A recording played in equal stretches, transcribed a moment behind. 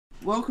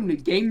Welcome to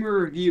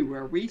Gamer Review,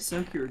 where we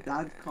suck your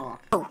dad's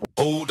cock.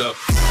 Hold up.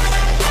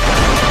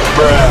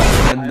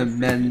 And the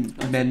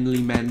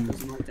manly men.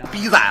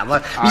 逼崽子，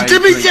你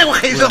真没见过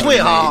黑社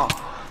会哈！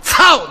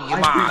操你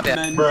妈的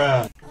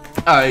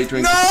I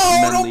drink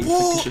manly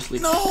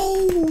fictitiously.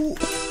 No!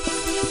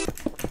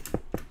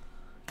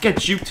 Get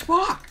juked.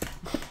 Fuck!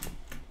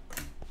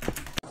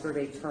 Served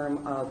a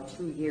term of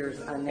 2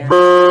 years on that.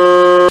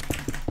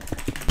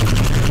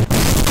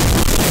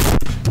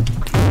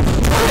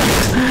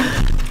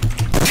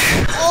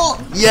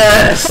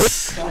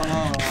 Yes!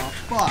 Oh,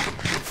 fuck.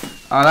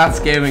 That's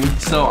gaming.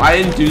 So I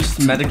induced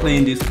medically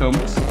induced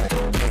comas.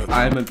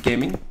 I'm a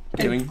gaming.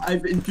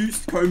 I've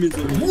induced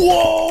comism.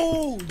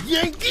 Whoa!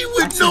 Yankee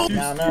with no!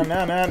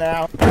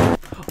 Now.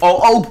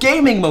 Oh,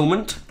 gaming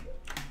moment.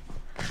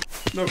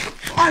 No,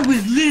 I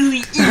was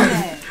literally in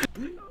there!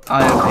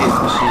 I am a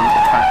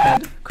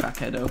machine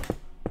crackheado.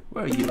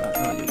 Where are you at?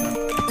 Oh, you're down.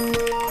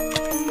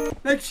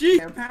 Like she.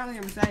 Apparently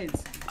I'm saying.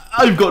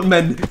 I've got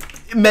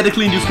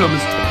medically induced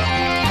comas. I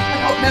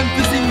got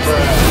Memphis.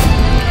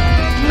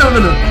 No.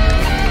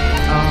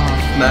 Oh,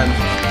 man.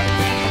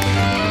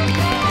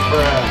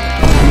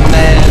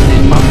 Man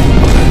in my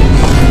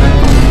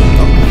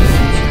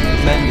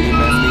manly in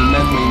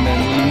my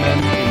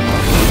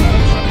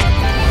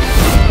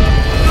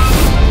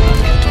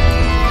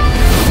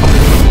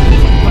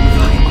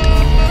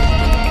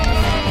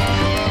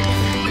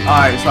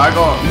Alright, so I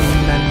got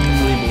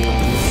manly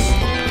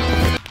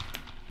balls.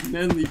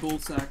 Manly ball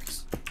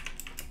sacks.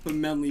 For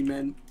manly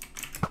men.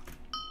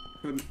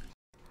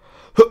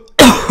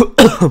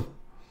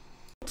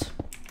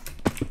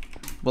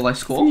 Will I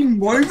score?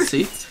 Let's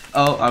see.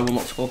 Oh, I will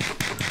not score.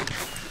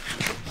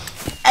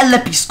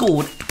 Elepy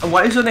scored.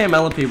 Why is your name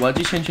Elepy? Why did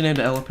you change your name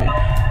to Elepy?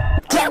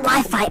 Get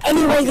Wi-Fi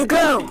anywhere you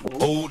go.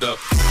 Hold up.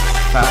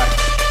 Fact.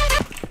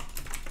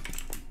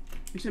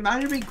 You should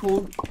imagine being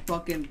called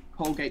fucking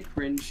Colgate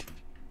cringe.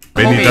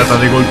 Ven y trata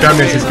de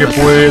golpearme si es que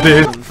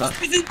puedes.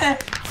 Isn't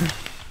that?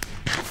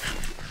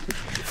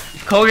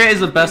 Colgate is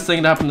the best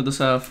thing to happen to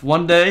this earth.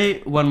 One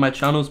day, when my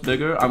channel's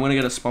bigger, I'm gonna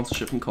get a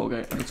sponsorship from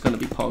Colgate, and it's gonna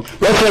be Pog.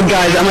 What's up,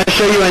 guys? I'm gonna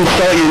show you and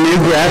install your new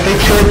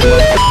graphics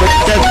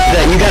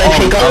that you gotta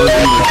take off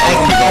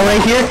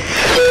right here.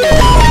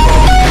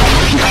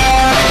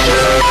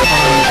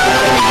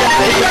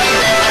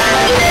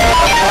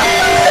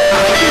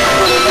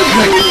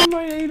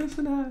 My anus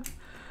and half.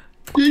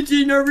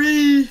 GG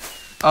Nari!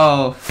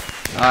 Oh,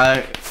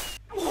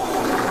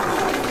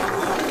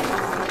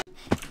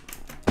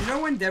 You know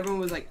when Devon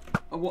was like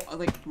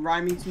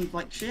rhyming some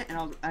like shit,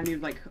 and he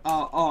was like,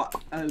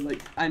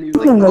 and he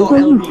was like,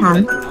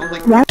 LB, I was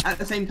like, at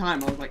the same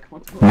time, I was like,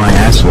 what's going on? My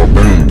asshole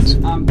burns.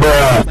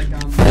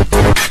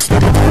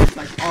 It's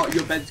like, oh,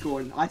 your bed's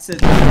going. I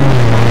said,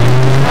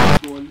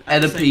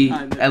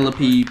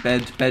 Elepy,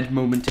 bed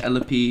moment,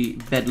 Elepy,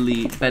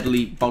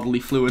 bedly, bodily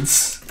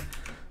fluids.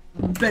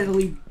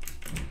 Bedly.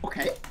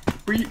 Okay.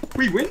 We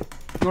win?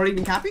 Not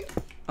even capping?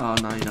 Oh,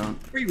 no, you don't.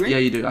 We win? Yeah,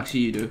 you do.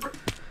 Actually, you do.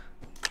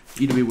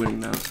 You do be winning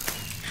now.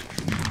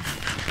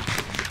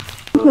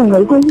 现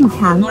违规异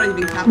常，了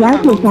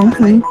解详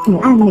情请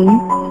按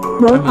0。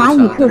为华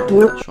语客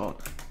服。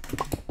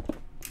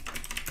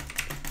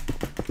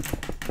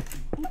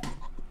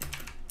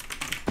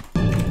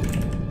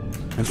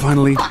 And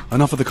finally,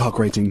 enough of the cock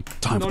rating.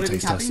 Time for the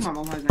taste test. My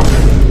mom has 8.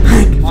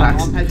 My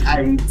mom has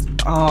 8.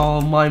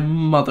 Oh, my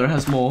mother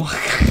has more.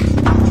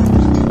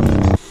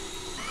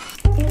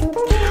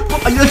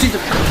 Are you actually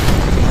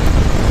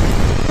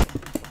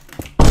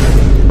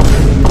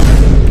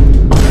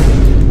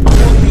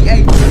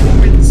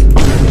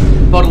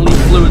bodily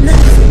fluids.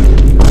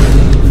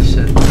 Oh,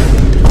 shit.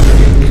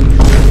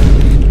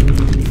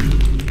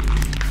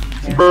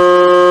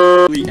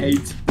 Bodily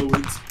AIDS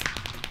fluids.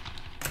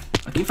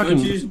 I think Don't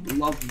you just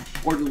love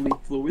bodily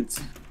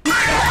fluids?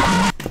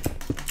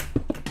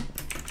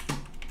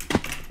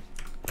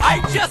 I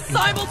just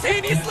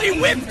simultaneously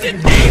whipped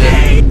and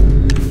dated!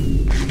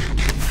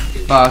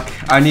 Fuck,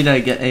 I need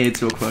to get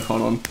AIDS real quick,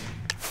 hold on.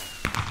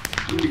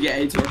 You need to get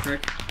AIDS real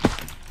quick.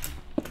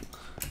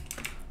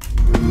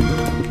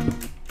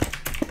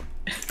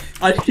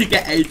 I need to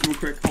get AIDS real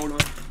quick, hold on.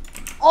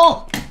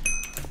 Oh!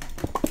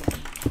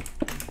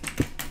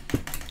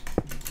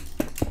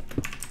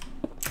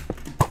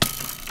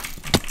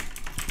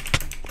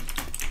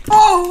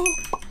 Oh!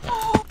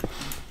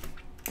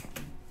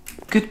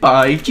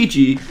 Goodbye,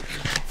 GG.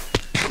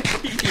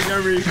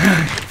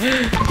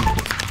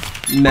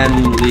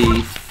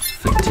 Manly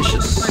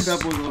fictitious. My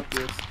bed was off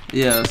this.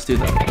 Yeah, let's do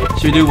that.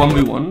 Should we do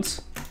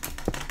 1v1s?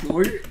 No?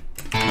 What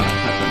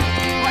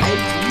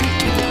AIDS do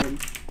you do?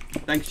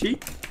 Thanks, G.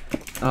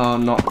 Oh,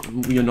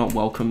 you're not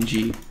welcome,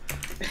 G.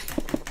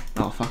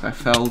 Oh fuck, I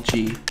fell,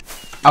 G.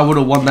 I would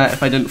have won that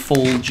if I didn't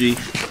fall, G.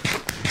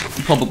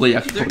 Probably,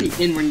 She's already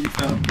in when you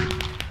fell.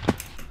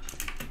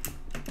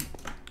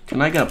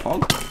 Can I get a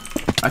pog?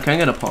 I can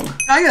get a pog.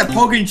 Can I get a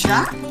pog in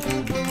chat?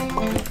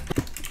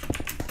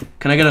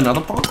 Can I get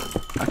another pog?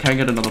 I can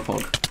get another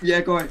pog.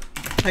 Yeah, go ahead.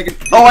 Take it.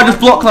 Oh, I just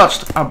block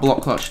clutched. I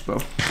block clutched, bro.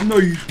 No,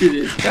 you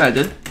didn't. Yeah, I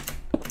did.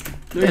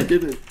 No, you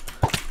didn't.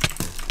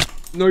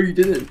 No, you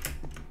didn't.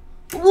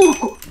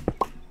 Ooh.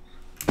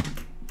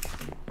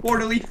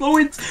 Bodily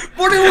fluids!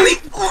 Bodily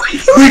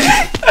fluids!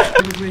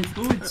 Bodily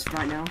fluids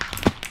right now.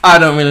 I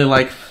don't really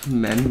like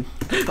men.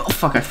 Oh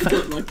fuck, I I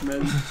don't like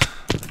men.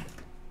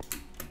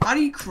 How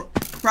do you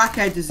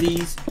crackhead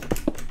disease?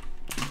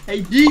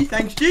 Hey G,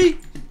 thanks G!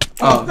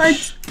 Oh,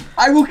 thanks!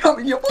 I will come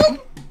in your mum!